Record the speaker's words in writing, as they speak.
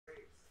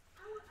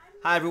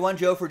Hi everyone,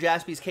 Joe for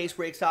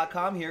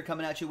JaspysCaseBreaks.com here,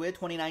 coming at you with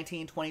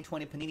 2019-2020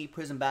 Panini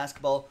Prizm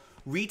Basketball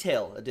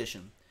Retail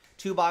Edition.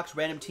 2-box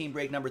random team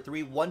break number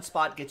 3. One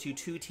spot gets you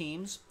 2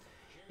 teams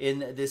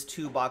in this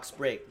 2-box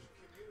break.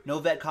 No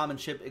vet common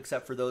chip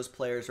except for those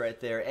players right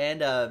there,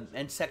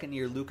 and second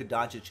year Luka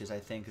Doncic's I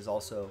think is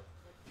also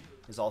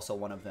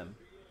one of them.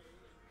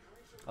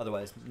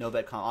 Otherwise, no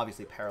vet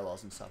obviously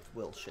parallels and stuff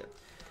will ship.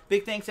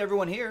 Big thanks to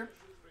everyone here.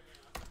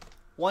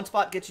 One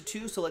spot gets you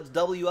 2, so let's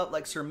double you up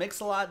like Sir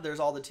Mix-a-Lot. There's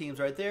all the teams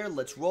right there.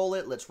 Let's roll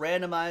it. Let's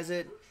randomize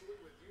it.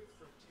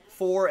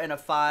 4 and a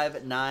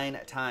 5, 9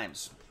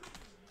 times.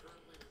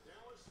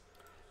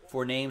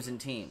 For names and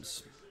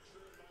teams.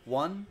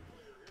 1,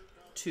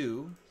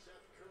 2,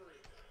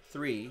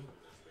 3,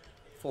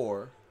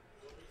 4,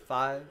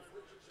 5,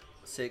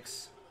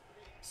 6,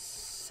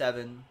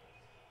 7,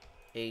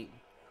 8,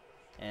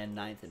 and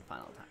 9th and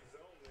final time.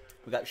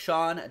 We got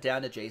Sean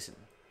down to Jason.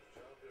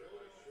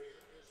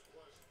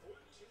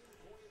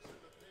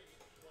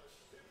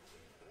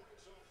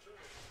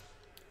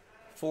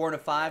 Four and a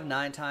 5,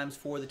 9 times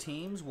for the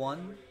teams.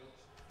 1,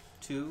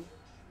 2,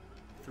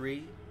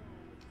 3,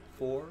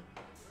 4,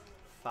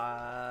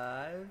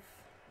 5,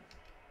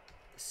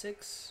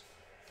 6,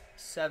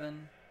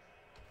 7,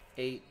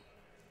 8,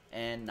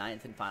 and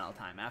 9th and final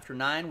time. After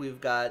 9, we've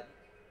got...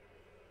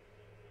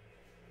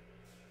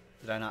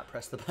 Did I not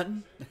press the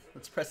button?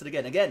 Let's press it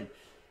again. Again.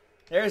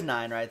 There's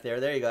 9 right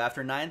there. There you go.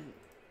 After 9...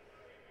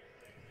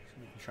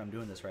 Making sure I'm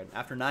doing this right.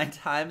 After 9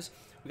 times,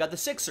 we got the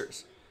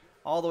Sixers.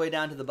 All the way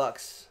down to the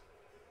Bucks.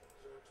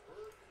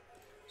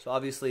 So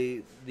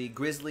obviously, the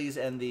Grizzlies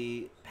and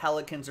the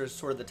Pelicans are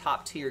sort of the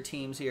top tier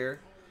teams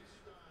here.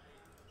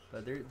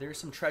 But there's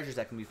some treasures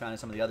that can be found in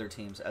some of the other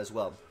teams as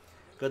well.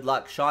 Good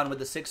luck. Sean with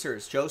the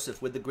Sixers,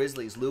 Joseph with the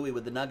Grizzlies, Louie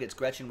with the Nuggets,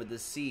 Gretchen with the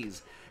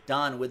C's,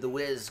 Don with the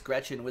Wiz,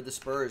 Gretchen with the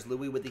Spurs,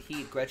 Louie with the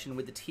Heat, Gretchen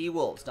with the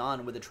T-Wolves,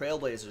 Don with the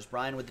Trailblazers,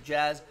 Brian with the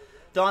Jazz,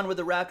 Don with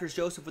the Raptors,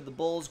 Joseph with the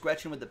Bulls,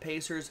 Gretchen with the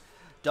Pacers,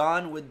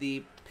 Don with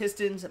the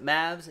Pistons,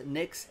 Mavs,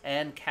 Knicks,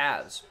 and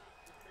Cavs.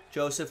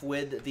 Joseph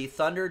with the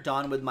Thunder,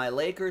 Don with my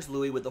Lakers,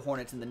 Louie with the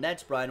Hornets and the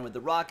Nets, Brian with the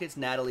Rockets,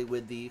 Natalie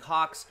with the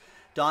Hawks,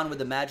 Don with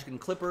the Magic and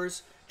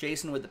Clippers,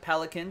 Jason with the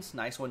Pelicans,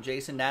 nice one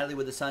Jason, Natalie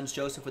with the Suns,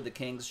 Joseph with the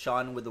Kings,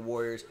 Sean with the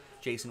Warriors,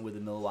 Jason with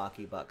the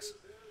Milwaukee Bucks.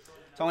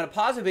 So I'm going to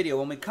pause the video.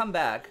 When we come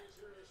back,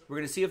 we're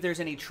going to see if there's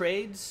any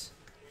trades,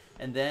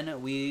 and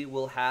then we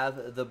will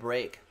have the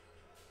break.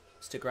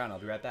 Stick around, I'll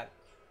be right back.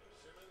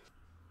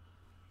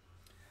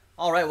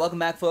 All right, welcome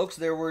back, folks.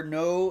 There were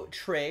no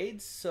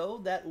trades,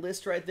 so that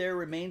list right there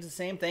remains the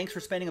same. Thanks for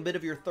spending a bit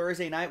of your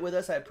Thursday night with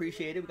us. I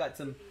appreciate it. We've got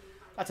some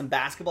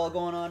basketball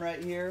going on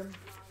right here.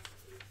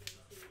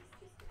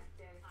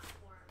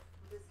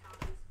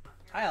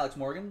 Hi, Alex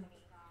Morgan.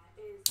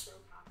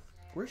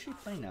 Where's she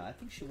playing now? I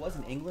think she was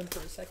in England for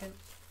a second.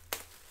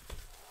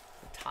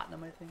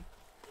 Tottenham, I think.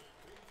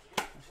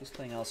 She's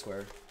playing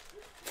elsewhere.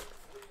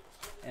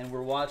 And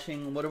we're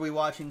watching, what are we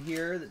watching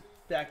here?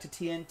 Back to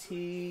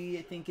TNT.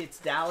 I think it's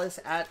Dallas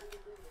at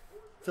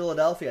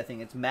Philadelphia. I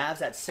think it's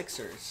Mavs at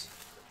Sixers.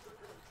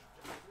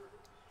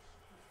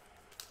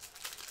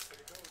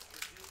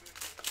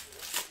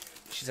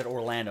 She's at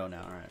Orlando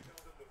now. All right.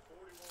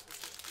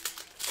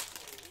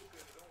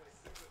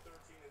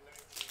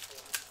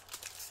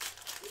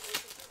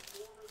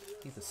 I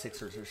think the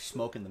Sixers are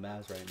smoking the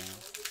Mavs right now.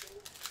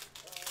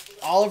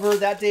 Oliver,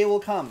 that day will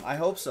come. I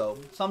hope so.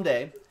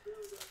 Someday.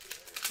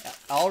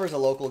 Oliver's a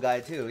local guy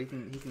too. He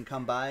can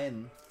come by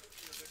and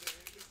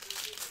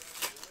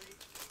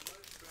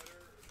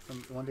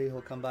one day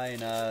he'll come by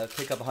and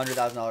pick up a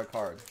 $100,000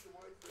 card.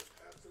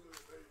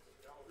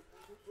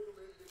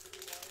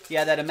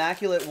 Yeah, that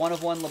immaculate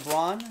 1/1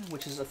 LeBron,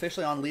 which is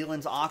officially on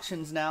Leland's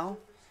auctions now.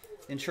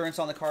 Insurance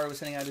on the card was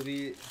sending out to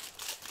be.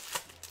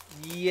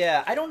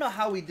 Yeah, I don't know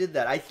how we did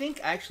that. I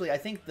think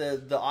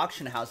the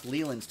auction house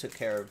Leland's took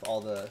care of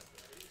all that.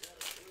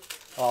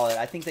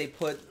 I think they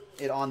put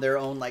it on their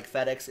own like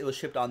FedEx. It was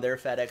shipped on their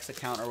FedEx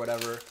account or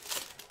whatever,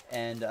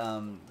 and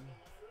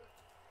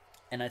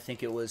I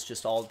think it was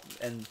just all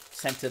and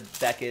sent to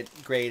Beckett,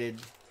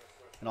 graded,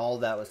 and all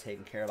of that was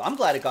taken care of. I'm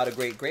glad it got a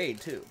great grade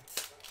too.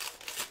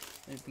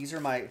 These are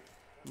my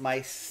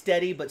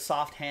steady but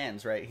soft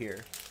hands right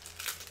here,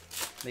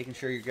 making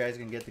sure you guys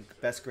can get the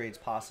best grades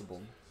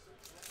possible.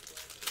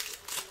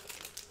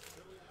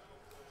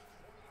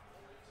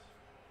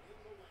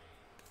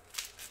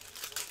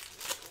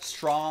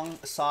 Strong,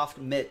 soft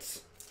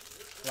mitts,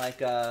 like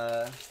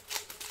maybe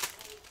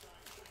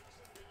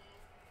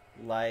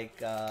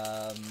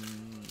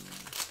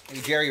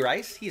Jerry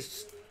Rice.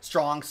 He's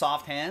strong,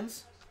 soft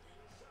hands.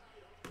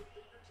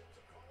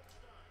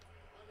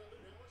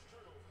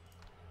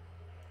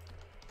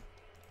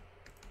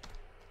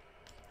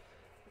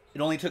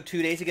 It only took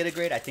 2 days to get a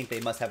grade. I think they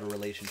must have a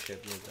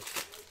relationship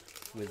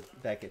with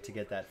Beckett to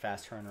get that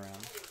fast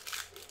turnaround.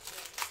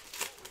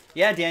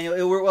 Yeah,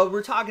 Daniel,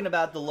 we're talking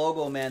about the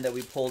logo, man, that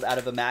we pulled out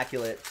of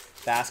Immaculate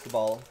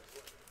Basketball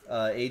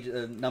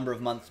a number of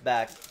months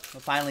back.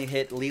 It finally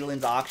hit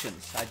Leland's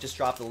auctions. I just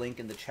dropped the link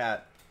in the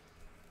chat.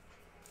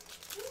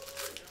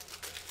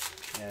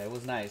 Yeah, it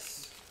was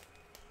nice.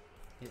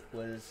 It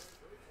was,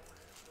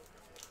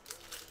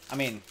 I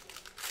mean,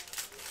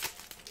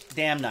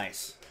 damn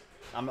nice.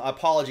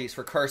 Apologies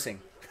for cursing,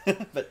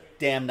 but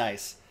damn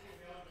nice.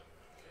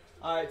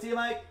 All right, see you,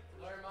 Mike.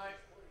 Later, Mike.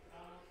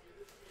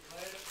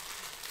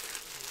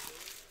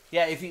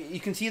 Yeah, if you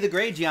can see the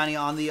grade, Gianni,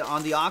 on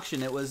the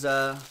auction, it was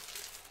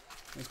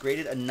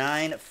graded a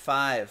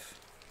 9.5.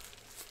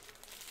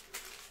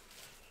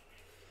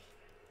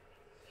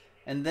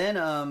 And then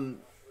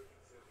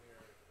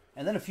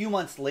a few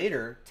months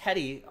later,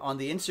 Teddy on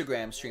the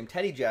Instagram stream,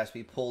 Teddy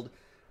Jaspy pulled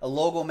a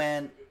Logo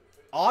Man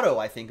auto,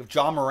 I think, of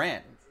Ja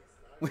Morant,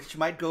 which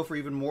might go for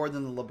even more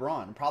than the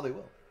LeBron. Probably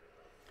will.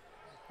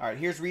 All right,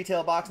 here's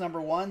retail box number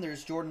 1.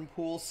 There's Jordan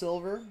Poole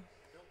silver.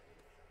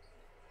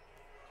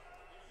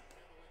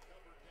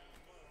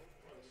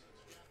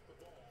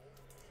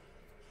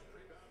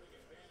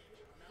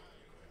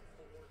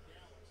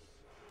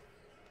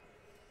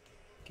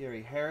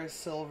 Gary Harris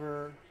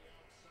silver.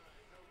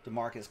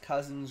 DeMarcus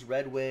Cousins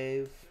red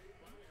wave.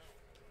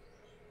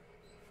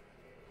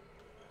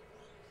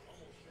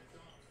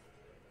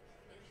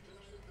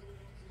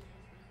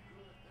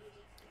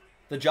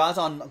 The Jaws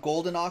on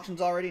golden auctions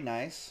already.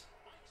 Nice.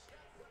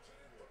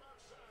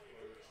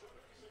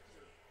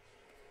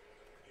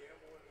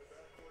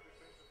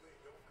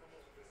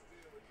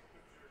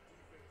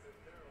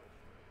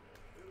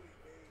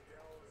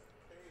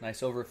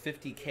 Nice, over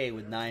 50K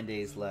with 9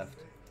 days left.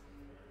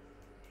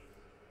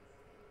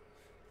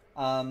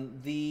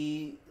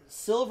 The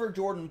silver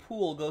Jordan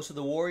Poole goes to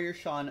the Warriors,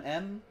 Sean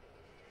M.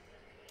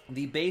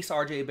 The base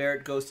RJ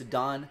Barrett goes to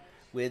Don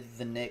with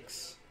the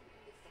Knicks.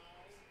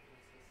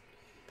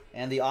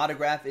 And the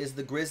autograph is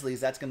the Grizzlies.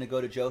 That's going to go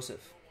to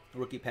Joseph.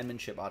 Rookie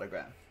penmanship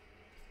autograph.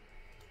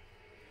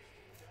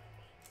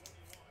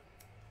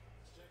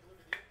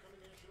 I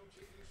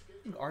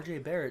think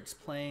RJ Barrett's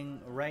playing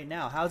right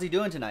now. How's he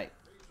doing tonight?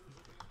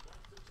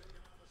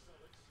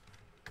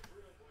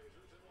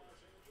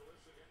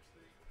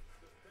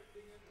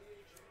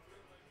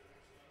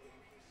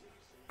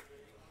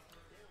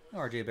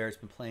 RJ Barrett's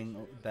been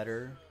playing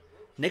better.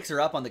 Knicks are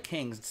up on the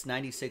Kings. It's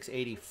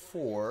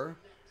 96-84.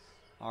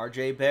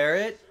 RJ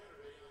Barrett,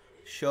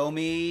 show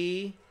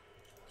me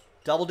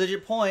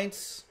double-digit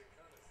points.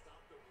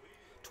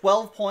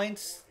 12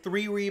 points,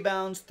 3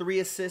 rebounds, 3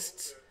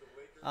 assists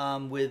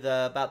with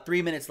about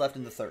 3 minutes left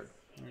in the third.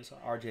 There's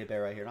RJ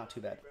Barrett right here. Not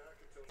too bad.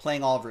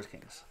 Playing all of his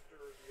Kings.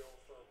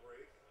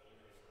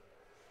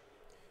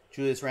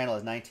 Julius Randle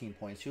has 19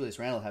 points. Julius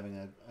Randle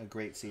having a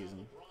great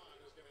season.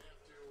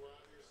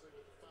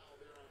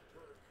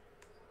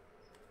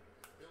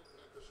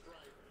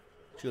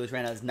 Julius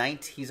Randle has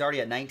 19. He's already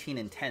at 19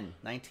 and 10.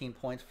 19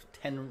 points,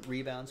 10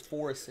 rebounds,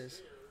 4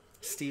 assists,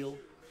 steal.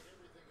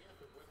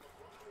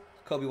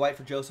 Kobe White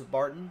for Joseph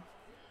Barton.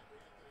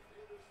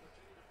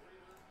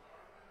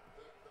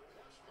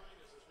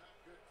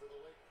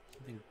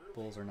 I think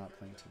Bulls are not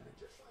playing tonight.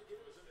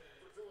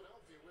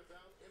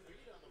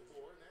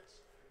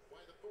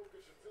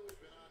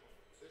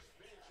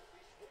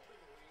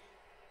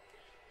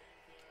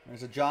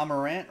 There's a Ja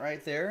Morant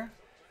right there.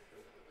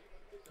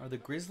 Are the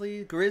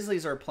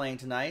Grizzlies are playing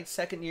tonight.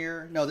 Second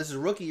year. No, this is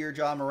rookie year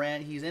Ja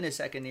Morant. He's in his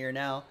second year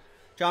now.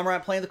 Ja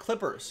Morant playing the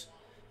Clippers.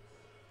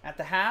 At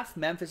the half,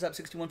 Memphis up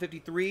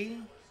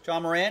 61-53.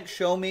 Ja Morant,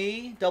 show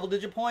me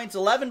double-digit points.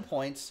 11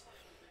 points.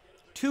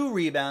 2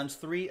 rebounds,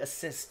 3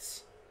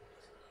 assists.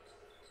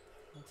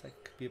 Looks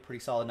like could be a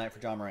pretty solid night for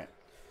Ja Morant.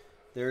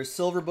 There's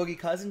Silver Boogie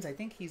Cousins. I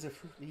think he's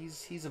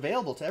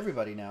available to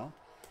everybody now.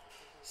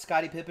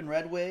 Scottie Pippen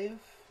Red Wave.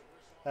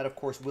 That, of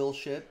course, will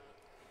ship.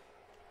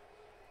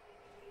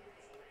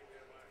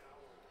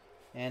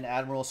 And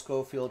Admiral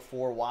Schofield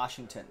for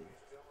Washington.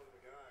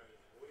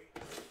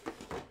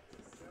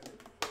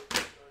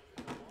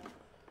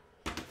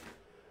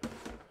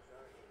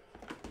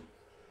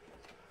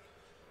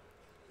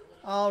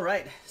 All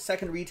right,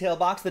 second retail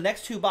box. The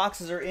next 2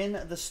 boxes are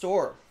in the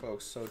store,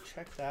 folks, so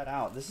check that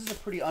out. This is a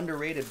pretty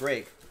underrated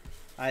break,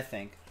 I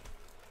think.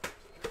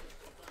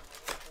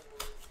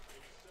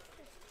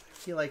 I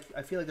feel like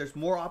there's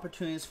more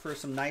opportunities for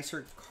some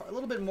nicer, a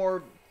little bit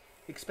more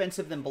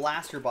expensive than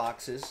blaster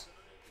boxes.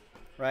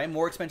 Right,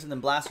 more expensive than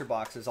blaster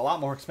boxes, a lot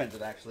more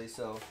expensive actually.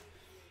 So,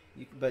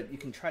 but you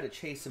can try to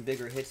chase some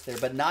bigger hits there,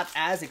 but not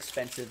as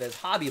expensive as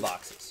hobby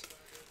boxes,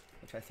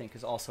 which I think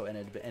is also an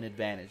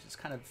advantage. It's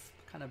kind of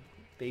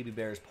baby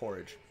bear's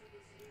porridge.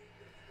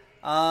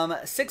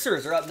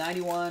 Sixers are up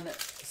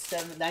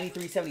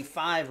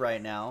 93-75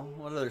 right now.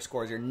 What other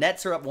scores here?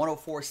 Nets are up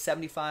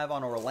 104-75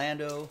 on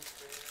Orlando.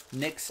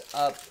 Knicks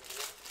up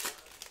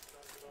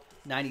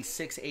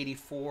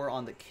 96-84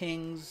 on the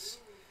Kings.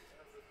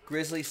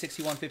 Grizzlies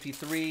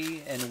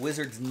 61-53, and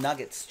Wizards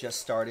Nuggets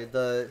just started.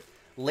 The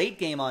late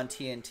game on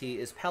TNT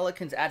is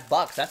Pelicans at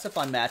Bucks. That's a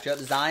fun matchup.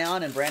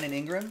 Zion and Brandon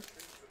Ingram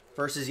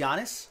versus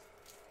Giannis.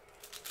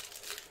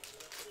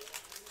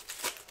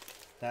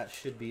 That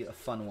should be a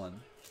fun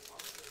one.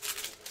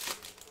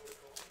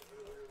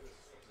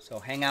 So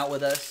hang out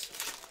with us.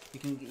 You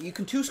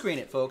can 2-screen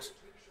it, folks.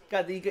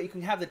 You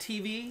can have the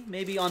TV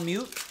maybe on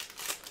mute.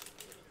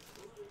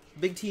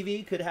 big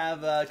TV could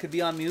have could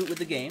be on mute with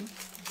the game,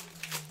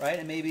 right?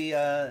 And maybe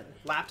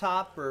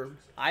laptop or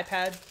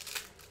iPad,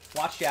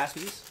 watch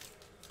Jaspys.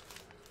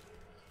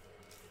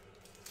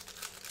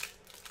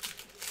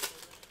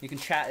 You can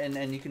chat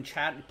and you can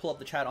chat and pull up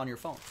the chat on your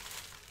phone.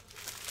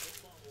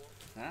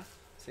 Huh?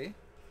 See?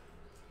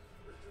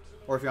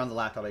 Or if you're on the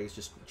laptop, I guess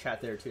just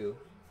chat there too.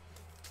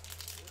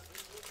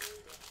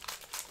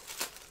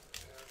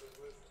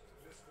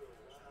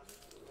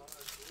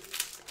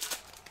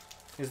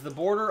 Is the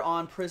border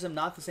on Prizm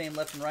not the same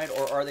left and right,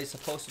 or are they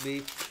supposed to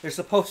be? They're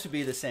supposed to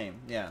be the same,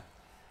 yeah.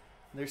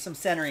 There's some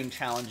centering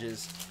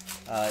challenges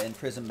in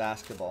Prizm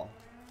Basketball.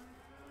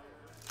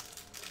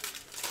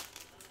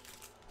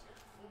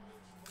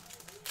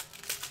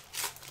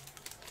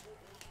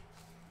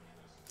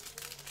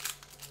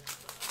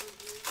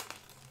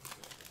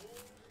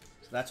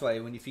 So that's why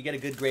if you get a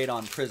good grade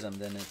on Prizm,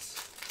 then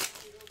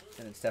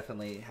it's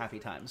definitely happy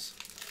times.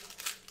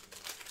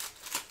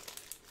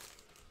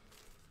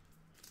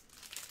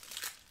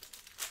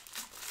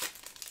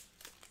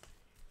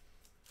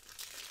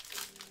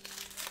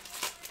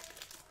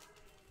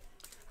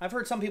 I've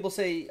heard some people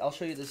say, I'll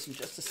show you this in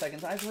just a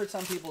second. I've heard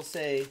some people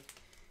say,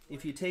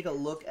 if you take a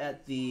look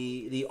at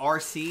the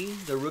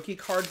RC, the rookie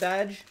card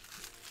badge,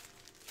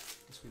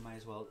 I guess we might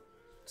as well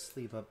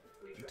sleeve up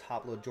the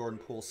top load Jordan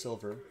Poole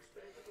silver.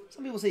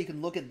 Some people say you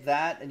can look at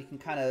that and you can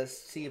kind of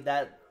see if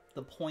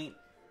the point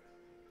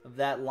of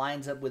that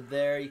lines up with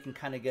there. You can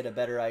kind of get a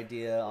better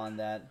idea on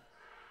that.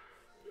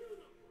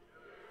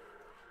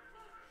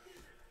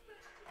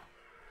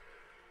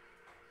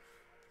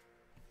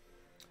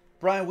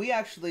 Brian, we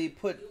actually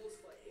put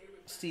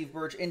Steve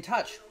Birch in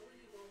touch.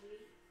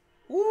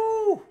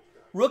 Woo!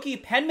 Rookie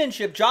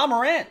penmanship, Ja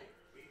Morant.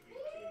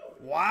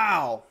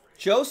 Wow.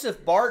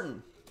 Joseph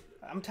Barton.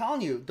 I'm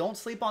telling you, don't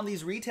sleep on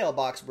these retail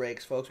box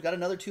breaks, folks. We got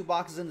another 2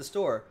 boxes in the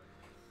store.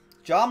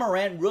 Ja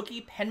Morant,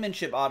 rookie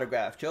penmanship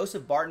autograph.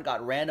 Joseph Barton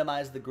got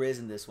randomized the Grizz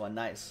in this one.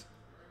 Nice.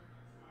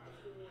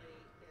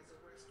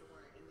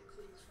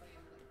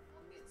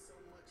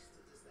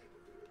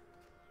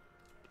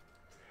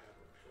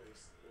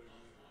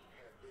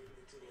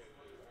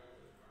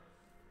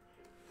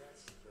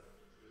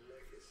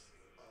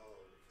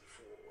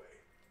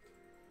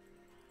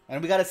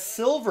 And we got a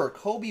silver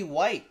Kobe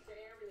White.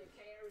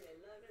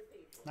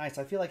 Nice.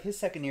 I feel like his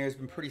second year has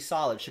been pretty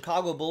solid.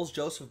 Chicago Bulls,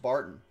 Joseph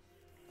Barton.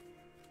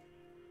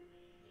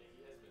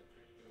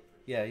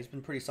 Yeah, he's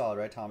been pretty solid,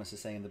 right? Thomas is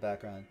saying in the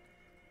background.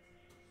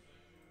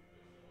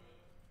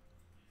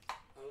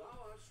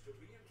 Allow us to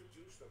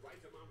reintroduce the right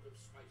amount of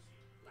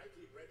spicy,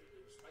 lightly breaded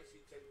and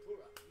spicy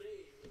tempura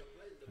made with a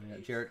blend of... We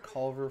got Jarrett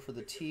Culver for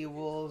the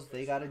T-Wolves.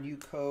 They got a new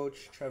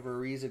coach.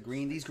 Trevor Ariza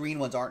green. These green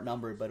ones aren't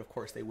numbered, but of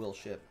course they will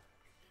ship.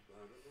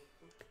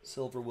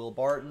 Silver Will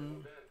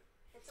Barton.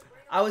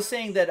 I was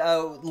saying that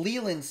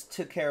Leland's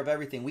took care of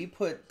everything. We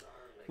put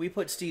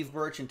Steve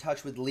Birch in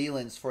touch with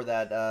Leland's for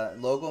that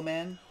logo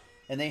man,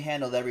 and they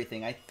handled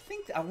everything. I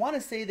want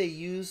to say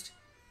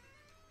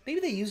maybe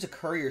they used a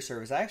courier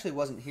service. I actually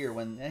wasn't here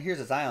when. And here's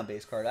a Zion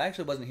base card. I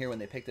actually wasn't here when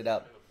they picked it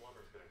up.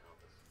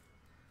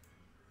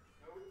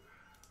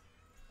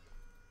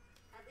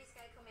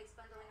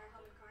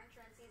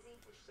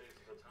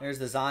 There's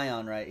the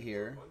Zion right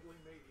here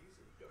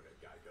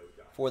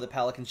for the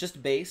Pelicans.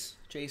 Just base,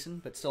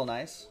 Jason, but still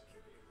nice.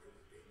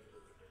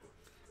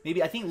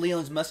 Maybe, I think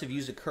Leland's must have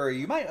used a courier.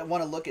 You might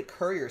want to look at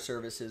courier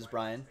services,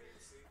 Brian.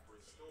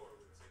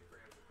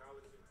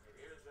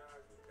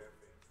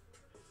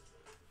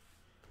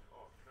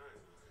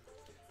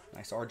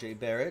 Nice RJ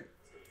Barrett.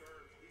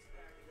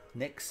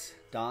 Knicks,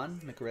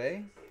 Don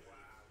McRae.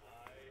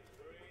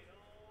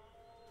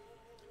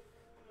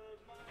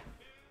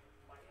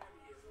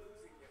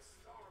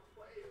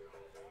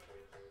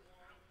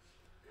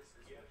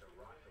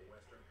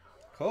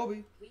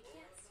 Kobe.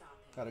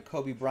 Got a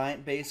Kobe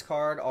Bryant base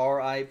card.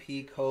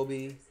 R.I.P.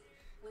 Kobe.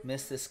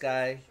 Missed this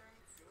guy.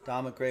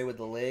 Don McRae with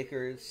the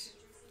Lakers.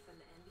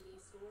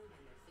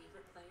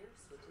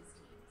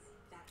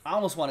 I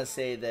almost want to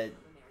say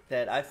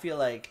that I feel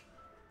like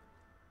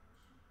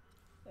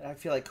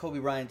Kobe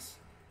Bryant's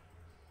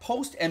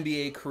post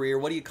NBA career,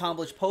 what he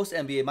accomplished post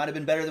NBA, might have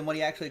been better than what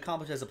he actually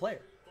accomplished as a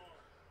player.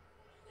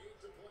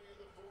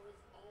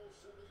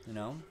 You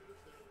know,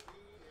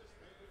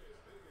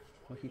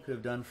 what he could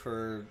have done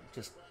for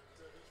just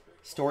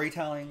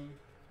storytelling,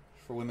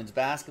 for women's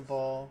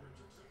basketball,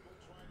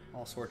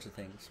 all sorts of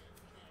things.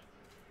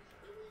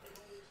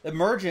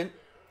 Emergent,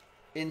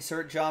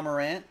 insert Ja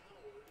Morant.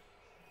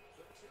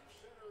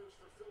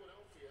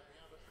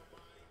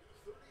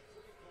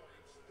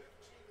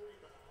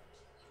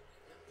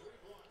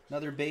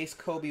 Another base,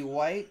 Kobe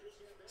White.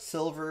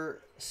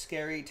 Silver,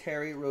 Scary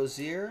Terry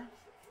Rozier.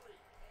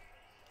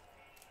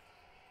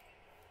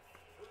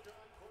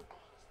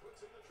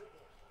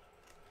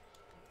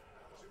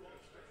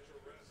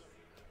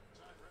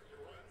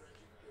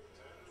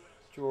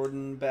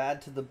 Jordan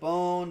Bad to the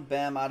Bone,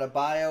 Bam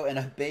Adebayo, and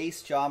a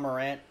base Ja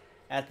Morant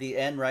at the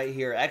end right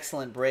here.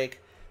 Excellent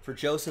break for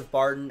Joseph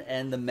Barton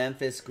and the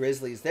Memphis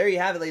Grizzlies. There you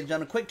have it, ladies and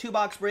gentlemen. Quick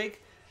 2-box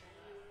break.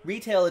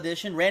 Retail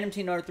edition, random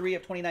team number 3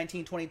 of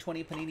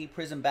 2019-2020 Panini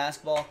Prizm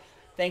Basketball.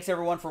 Thanks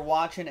everyone for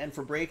watching and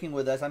for breaking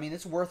with us. I mean,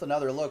 it's worth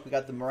another look. We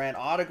got the Morant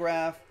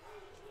autograph.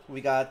 We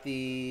got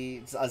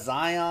a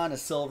Zion, a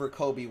silver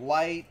Kobe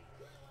White.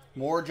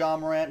 More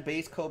John Morant,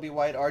 base Kobe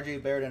White,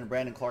 RJ Barrett, and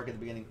Brandon Clark at the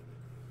beginning.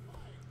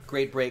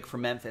 Great break for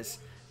Memphis.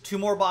 2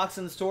 more boxes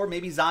in the store.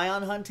 Maybe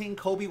Zion hunting,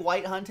 Kobe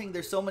White hunting.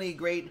 There's so many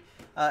great,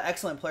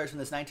 excellent players from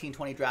this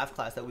 1920 draft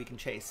class that we can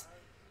chase.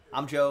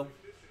 I'm Joe.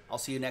 I'll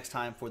see you next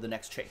time for the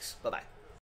next chase. Bye-bye.